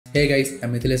Hey guys,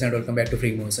 I'm 𝗠𝘆 and welcome back to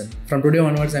𝗠𝘆 𝗖𝗵𝗆. From today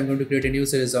onwards, I'm going to create a new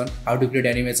series on how to create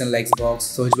animation like Soch,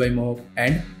 Soch by 𝗵𝗆𝗶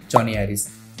and 𝗠𝘆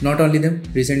𝗖𝗵𝗆𝗀. Not only them,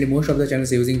 recently most of the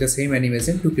channels are using the same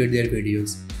animation to create their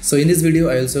videos. So in this video,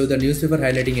 I will show the newspaper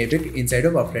highlighting effect inside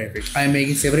of After Effects. I am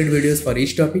making separate videos for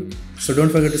each topic, so don't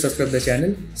forget to subscribe the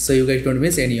channel so you guys don't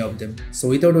miss any of them. So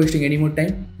without wasting any more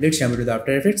time, let's jump into the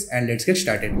After Effects and let's get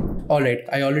started. Alright,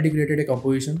 I already created a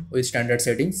composition with standard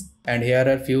settings and here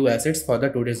are few assets for the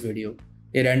today's video.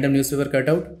 A random newspaper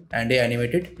cutout and a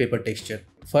animated paper texture.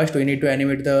 First we need to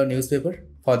animate the newspaper.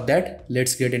 For that,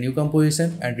 let's create a new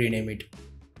composition and rename it.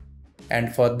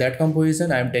 And for that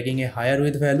composition, I am taking a higher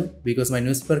width value because my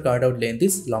newspaper cutout length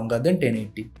is longer than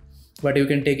 1080. But you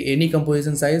can take any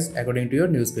composition size according to your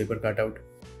newspaper cutout.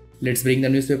 Let's bring the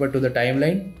newspaper to the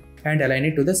timeline and align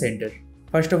it to the center.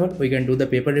 First of all, we can do the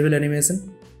paper reveal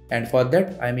animation, and for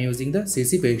that I am using the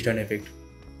CC paste turn effect.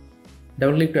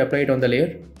 Double click to apply it on the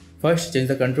layer. First, change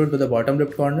the control to the bottom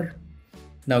left corner.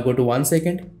 Now go to 1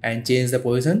 second and change the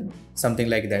position something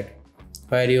like that,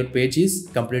 where your page is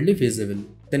completely visible.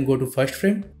 Then go to first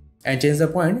frame and change the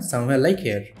point somewhere like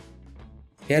here.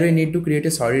 Here we need to create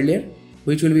a solid layer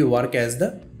which will be work as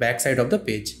the back side of the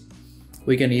page.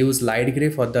 We can use light gray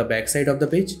for the back side of the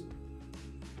page.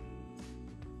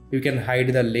 You can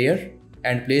hide the layer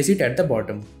and place it at the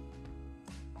bottom.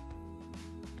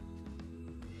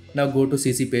 Now go to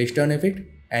CC paste turn effect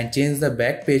and change the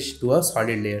back page to a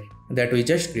solid layer that we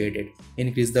just created.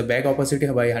 Increase the back opacity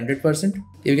by 100%.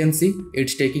 You can see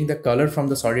it's taking the color from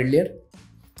the solid layer.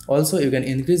 Also, you can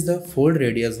increase the fold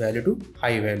radius value to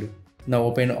high value. Now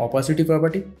open opacity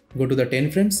property, go to the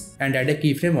 10 frames and add a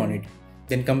keyframe on it.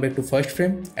 Then come back to first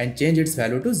frame and change its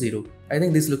value to 0. I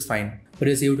think this looks fine.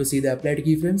 Press U to see the applied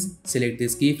keyframes, select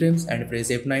these keyframes and press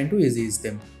F9 to ease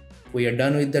them. We are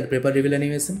done with the paper reveal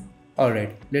animation.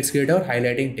 Alright, let's create our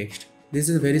highlighting text. This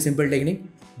is a very simple technique,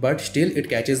 but still it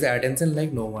catches the attention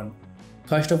like no one.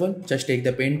 First of all, just take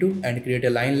the pen tool and create a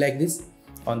line like this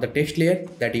on the text layer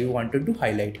that you wanted to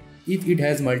highlight. If it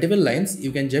has multiple lines,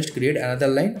 you can just create another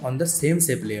line on the same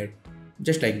shape layer,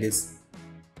 just like this.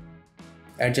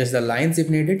 Adjust the lines if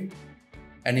needed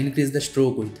and increase the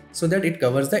stroke width so that it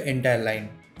covers the entire line,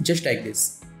 just like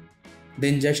this.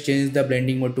 Then just change the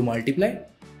blending mode to multiply.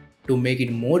 To make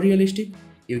it more realistic,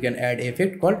 you can add an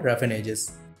effect called roughen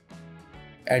edges.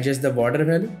 Adjust the border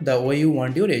value the way you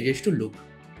want your edges to look.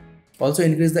 Also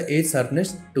increase the edge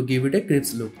sharpness to give it a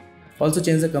crisp look. Also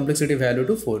change the complexity value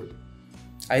to 4.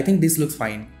 I think this looks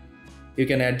fine. You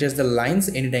can adjust the lines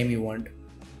anytime you want.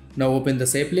 Now open the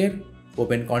shape layer,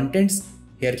 open contents.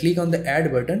 Here click on the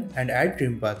add button and add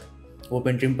trim path.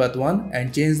 Open trim path 1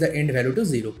 and change the end value to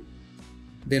 0.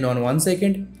 Then on 1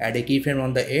 second, add a keyframe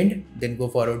on the end, then go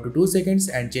forward to 2 seconds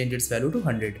and change its value to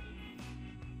 100.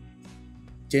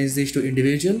 Change this to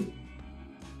individual,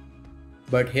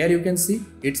 but here you can see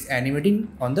it's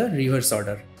animating on the reverse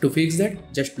order. To fix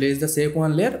that, just place the shape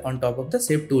 1 layer on top of the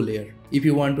shape 2 layer. If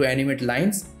you want to animate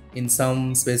lines in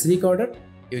some specific order,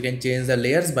 you can change the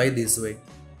layers by this way.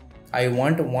 I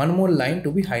want one more line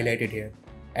to be highlighted here,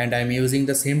 and I am using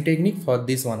the same technique for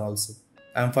this one also.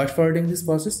 I am fast forwarding this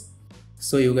process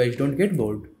so you guys don't get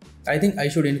bored. I think I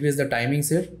should increase the timings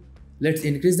here. Let's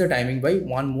increase the timing by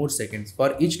 1 more seconds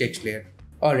for each text layer.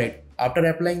 Alright, after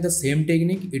applying the same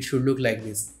technique, it should look like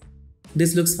this.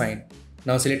 This looks fine.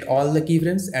 Now select all the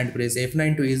keyframes and press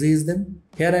F9 to ease them.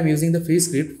 Here I am using the free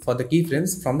script for the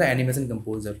keyframes from the animation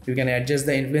composer. You can adjust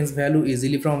the influence value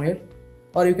easily from here,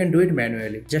 or you can do it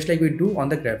manually, just like we do on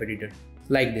the graph editor.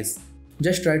 Like this.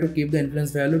 Just try to keep the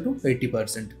influence value to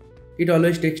 80%. It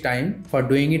always takes time for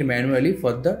doing it manually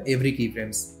for the every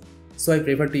keyframes. So I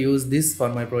prefer to use this for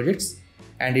my projects.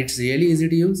 And it's really easy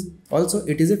to use. Also,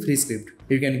 it is a free script.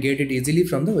 You can get it easily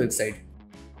from the website.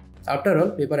 After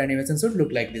all, paper animation should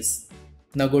look like this.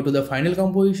 Now go to the final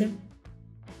composition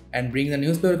and bring the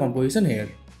newspaper composition here.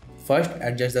 First,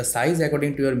 adjust the size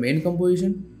according to your main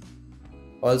composition.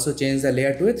 Also change the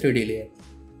layer to a 3D layer.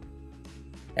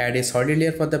 Add a solid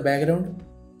layer for the background.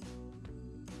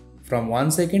 From 1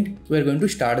 second, we are going to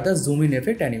start the zoom in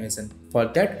effect animation. For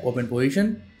that, open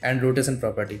position and rotation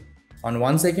property. On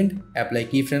 1 second, apply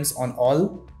keyframes on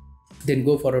all, then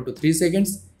go forward to 3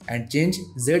 seconds and change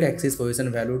Z-axis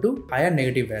position value to higher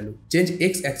negative value. Change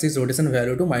X-axis rotation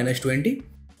value to -20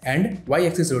 and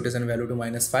Y-axis rotation value to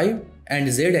 -5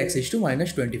 and Z-axis to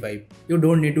 -25. You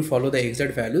don't need to follow the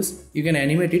exact values, you can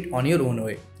animate it on your own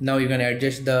way. Now you can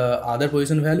adjust the other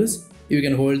position values. You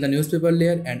can hold the newspaper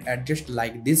layer and adjust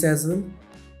like this as well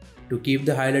to keep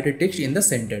the highlighted text in the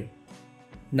center.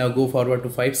 Now go forward to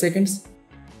 5 seconds.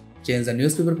 Change the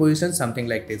newspaper position something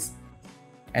like this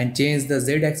and change the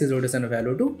Z-axis rotation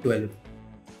value to 12.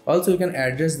 Also, you can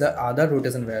adjust the other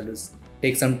rotation values.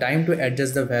 Take some time to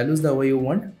adjust the values the way you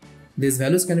want. These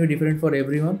values can be different for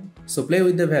everyone, so play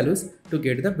with the values to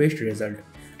get the best result.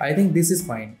 I think this is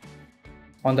fine.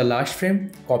 On the last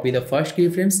frame, copy the first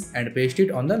keyframes and paste it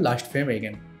on the last frame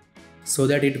again, so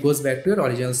that it goes back to your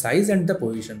original size and the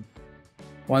position.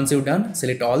 Once you're done,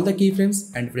 select all the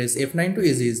keyframes and press F9 to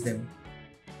ease them.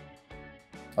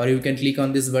 Or you can click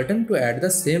on this button to add the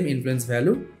same influence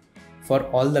value for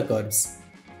all the curves.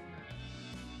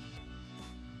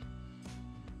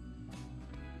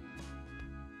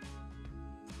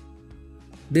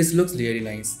 This looks really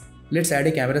nice. Let's add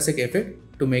a camera shake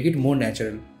effect to make it more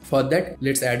natural. For that,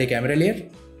 let's add a camera layer.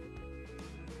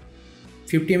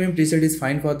 50mm preset is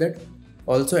fine for that.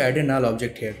 Also add a null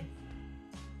object here.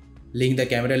 Link the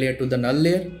camera layer to the null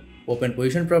layer. Open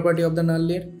position property of the null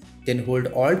layer. Then hold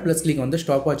Alt plus click on the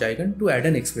stopwatch icon to add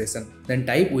an expression. Then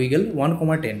type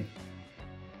𝗦𝗂𝗯𝗀𝗃.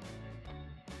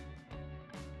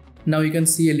 Now you can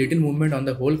see a little movement on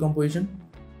the whole composition.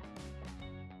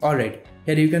 Alright,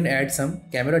 here you can add some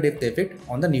camera depth effect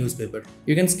on the newspaper.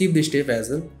 You can skip this step as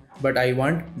well, but I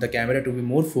want the camera to be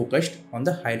more focused on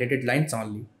the highlighted lines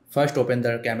only. First open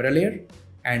the camera layer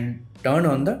and turn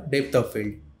on the depth of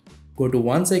field. Go to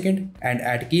 1 second and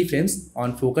add keyframes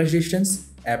on focus distance,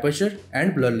 aperture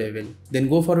and blur level. Then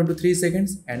go forward to 3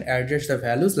 seconds and adjust the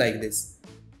values like this.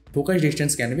 Focus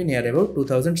distance can be near about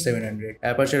 2700.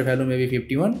 Aperture value may be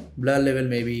 51, blur level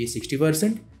may be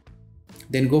 60%.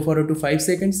 Then go forward to 5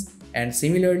 seconds and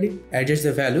similarly adjust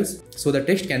the values so the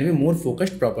text can be more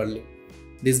focused properly.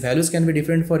 These values can be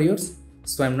different for yours,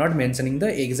 so I am not mentioning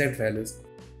the exact values.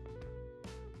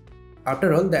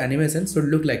 After all, the animation should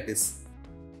look like this.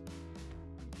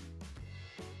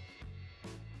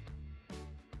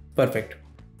 Perfect.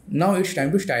 Now it's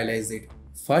time to stylize it.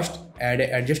 First, add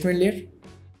an adjustment layer.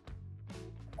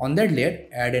 On that layer,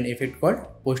 add an effect called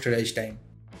posterize time.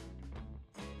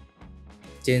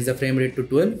 Change the frame rate to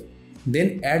 12.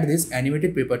 Then add this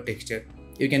animated paper texture.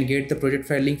 You can get the project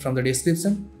file link from the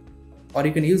description, or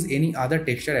you can use any other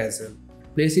texture as well.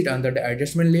 Place it under the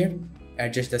adjustment layer,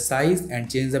 adjust the size and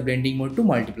change the blending mode to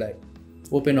multiply.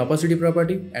 Open opacity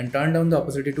property and turn down the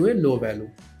opacity to a low value,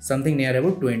 something near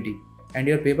about 20, and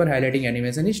your paper highlighting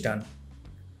animation is done.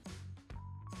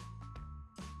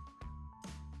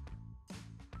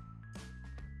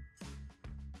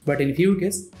 But in few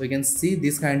cases, we can see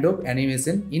this kind of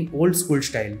animation in old school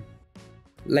style,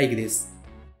 like this.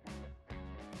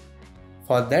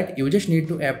 For that, you just need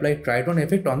to apply tritone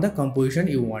effect on the composition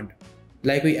you want,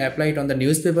 like we apply it on the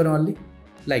newspaper only,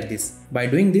 like this. By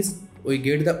doing this, we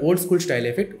get the old school style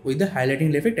effect with the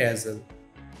highlighting effect as well.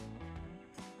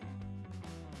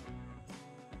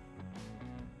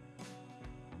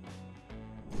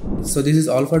 So this is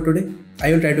all for today.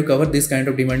 I will try to cover this kind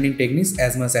of demanding techniques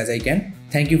as much as I can.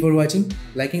 Thank you for watching.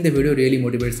 Liking the video really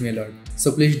motivates me a lot.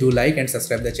 So please do like and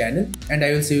subscribe the channel, and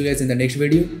I will see you guys in the next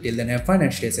video. Till then, have fun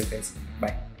and stay safe guys.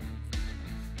 Bye.